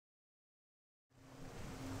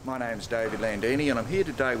My name's David Landini and I'm here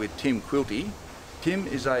today with Tim Quilty. Tim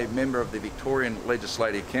is a member of the Victorian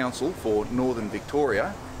Legislative Council for Northern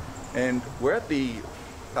Victoria, and we're at the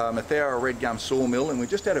Mathoura Red Gum Sawmill, and we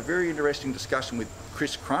just had a very interesting discussion with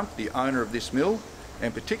Chris Crump, the owner of this mill,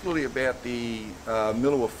 and particularly about the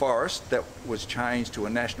Mathoura forest that was changed to a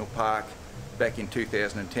national park back in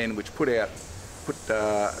 2010, which put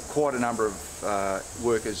quite a number of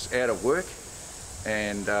workers out of work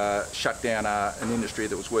and shut down an industry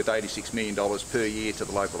that was worth $86 million per year to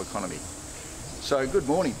the local economy. So good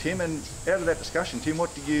morning, Tim, and out of that discussion, Tim,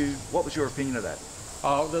 what was your opinion of that?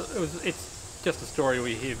 It's just a story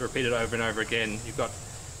we hear repeated over and over again. You've got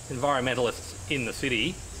environmentalists in the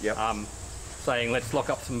city saying let's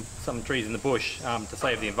lock up some trees in the bush to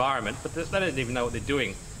save the environment, but they don't even know what they're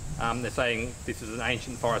doing. They're saying this is an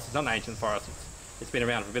ancient forest. It's not an ancient forest. It's been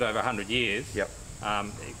around for a bit over 100 years. Yep.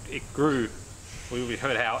 It grew. We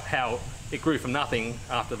heard how it grew from nothing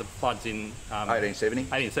after the floods in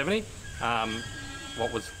 1870.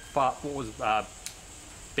 What was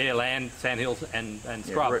bare land, sandhills, and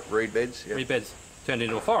scrub. Reed beds. Yep. Reed beds turned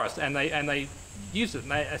into a forest, and they used it.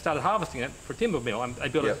 And they started harvesting it for timber mill. And they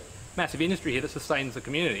built a massive industry here that sustains the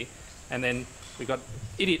community. And then we got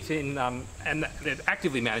idiots in, and they're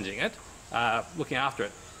actively managing it, looking after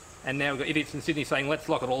it. And now we've got idiots in Sydney saying let's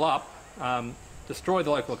lock it all up. Destroy the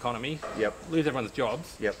local economy, lose everyone's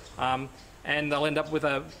jobs, and they'll end up with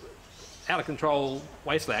a out-of-control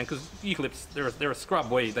wasteland, because eucalypts, they're a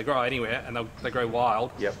scrub weed. They grow anywhere, and they grow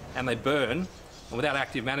wild, and they burn. And without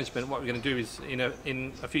active management, what we're going to do is, in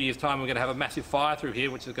a few years' time, we're going to have a massive fire through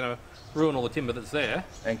here, which is going to ruin all the timber that's there.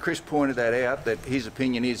 And Chris pointed that out, that his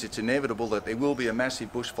opinion is it's inevitable that there will be a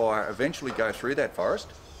massive bushfire eventually go through that forest,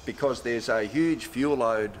 because there's a huge fuel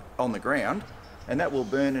load on the ground, and that will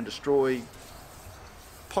burn and destroy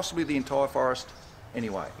possibly the entire forest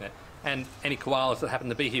anyway. Yeah. And any koalas that happen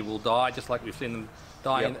to be here will die, just like we've seen them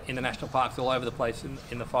die in the national parks all over the place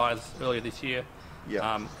in the fires earlier this year.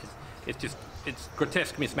 It's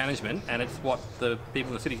grotesque mismanagement, and it's what the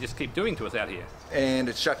people in the city just keep doing to us out here. And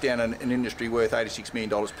it's shut down an industry worth $86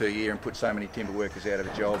 million per year and put so many timber workers out of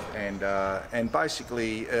a job, and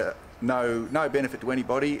basically no benefit to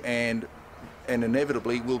anybody, and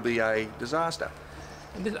inevitably will be a disaster.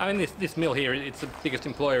 This mill here, it's the biggest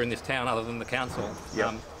employer in this town other than the council.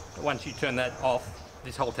 Once you turn that off,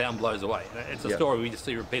 this whole town blows away. It's a story we just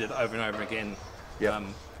see repeated over and over again.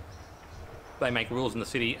 They make rules in the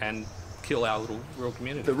city and kill our little rural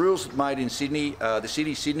community. The rules made in Sydney, the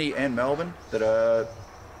city, Sydney and Melbourne, that are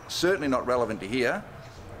certainly not relevant to here,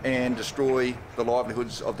 and destroy the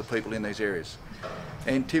livelihoods of the people in these areas.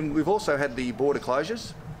 And Tim, we've also had the border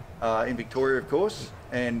closures in Victoria, of course,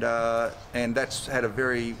 and that's had a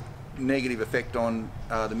very negative effect on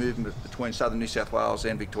the movement between southern New South Wales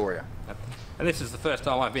and Victoria. And this is the first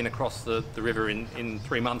time I've been across the river in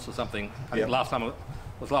 3 months or something. I think last time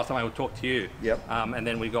I would talk to you. And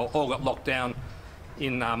then we all got locked down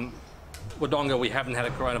in Wodonga. We haven't had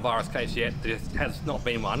a coronavirus case yet. There has not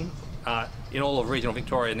been one. In all of regional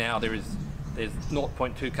Victoria now, there's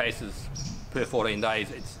 0.2 cases per 14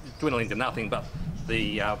 days. It's dwindling to nothing, but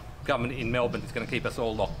the government in Melbourne is going to keep us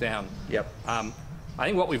all locked down. I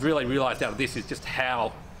think what we've really realised out of this is just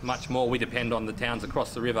how much more we depend on the towns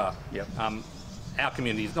across the river. Our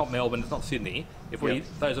community is not Melbourne, it's not Sydney.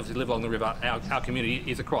 Those of us who live along the river, our community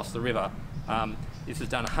is across the river. This has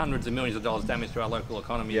done hundreds of millions of dollars damage to our local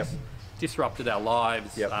economies, disrupted our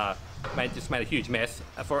lives, just made a huge mess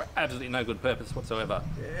for absolutely no good purpose whatsoever.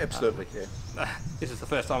 Absolutely, This is the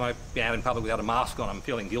first time I've been out in public without a mask on. I'm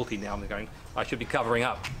feeling guilty now. I'm going, I should be covering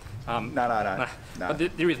up. No. But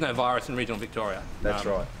there is no virus in regional Victoria. That's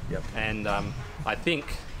right. And I think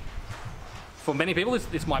for many people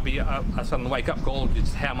this might be a sudden wake-up call,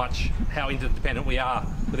 just how interdependent we are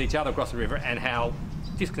with each other across the river, and how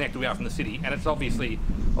disconnected we are from the city. And it's obviously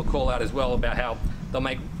a call out as well about how they'll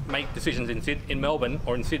make decisions in Melbourne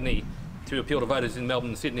or in Sydney to appeal to voters in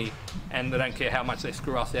Melbourne and Sydney, and they don't care how much they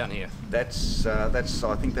screw us down here. I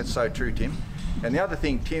think that's so true, Tim. And the other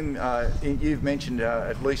thing, Tim, you've mentioned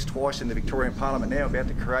at least twice in the Victorian Parliament now about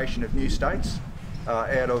the creation of new states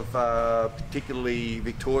out of particularly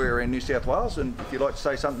Victoria and New South Wales, and if you'd like to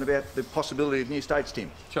say something about the possibility of new states, Tim.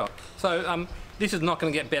 Sure. So this is not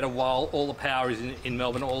going to get better while all the power is in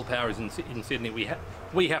Melbourne, all the power is in Sydney.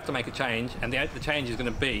 We have to make a change, and the change is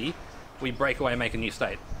going to be we break away and make a new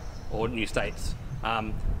state, or new states.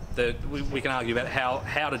 We can argue about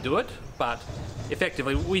how to do it, but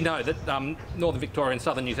effectively we know that Northern Victoria and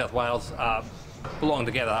Southern New South Wales belong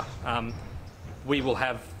together. We will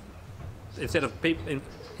have, instead of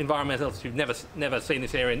environmentalists who've never seen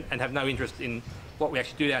this area and have no interest in what we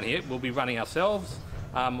actually do down here, we'll be running ourselves.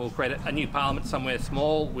 We'll create a new parliament somewhere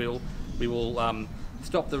small. We will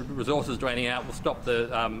stop the resources draining out. We'll stop the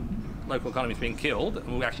local economies being killed,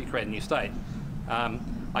 and we'll actually create a new state.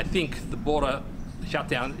 I think the border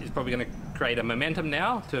shutdown is probably going to create a momentum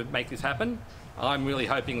now to make this happen. I'm really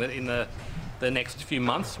hoping that in the next few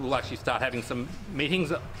months we'll actually start having some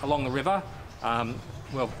meetings along the river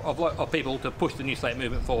of people to push the new state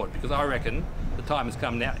movement forward, because I reckon the time has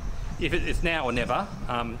come now. If it's now or never,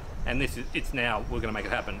 and it's now, we're going to make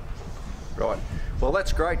it happen. Right. Well,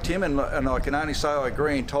 that's great, Tim, and I can only say I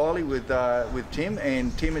agree entirely with Tim.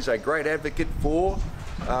 And Tim is a great advocate for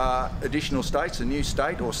additional states, a new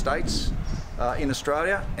state or states in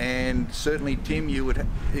Australia. And certainly, Tim,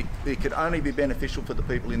 it could only be beneficial for the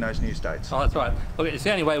people in those new states. Oh, that's right. Look, it's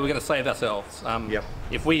the only way we're going to save ourselves. Yep.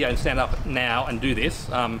 If we don't stand up now and do this,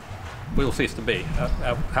 we'll cease to be.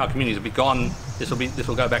 Our communities will be gone. This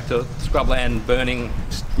will go back to scrubland, burning.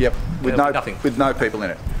 Yep, with nothing. With no people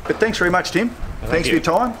in it. But thanks very much, Tim. Thanks for your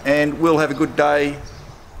time, and we'll have a good day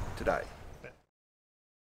today.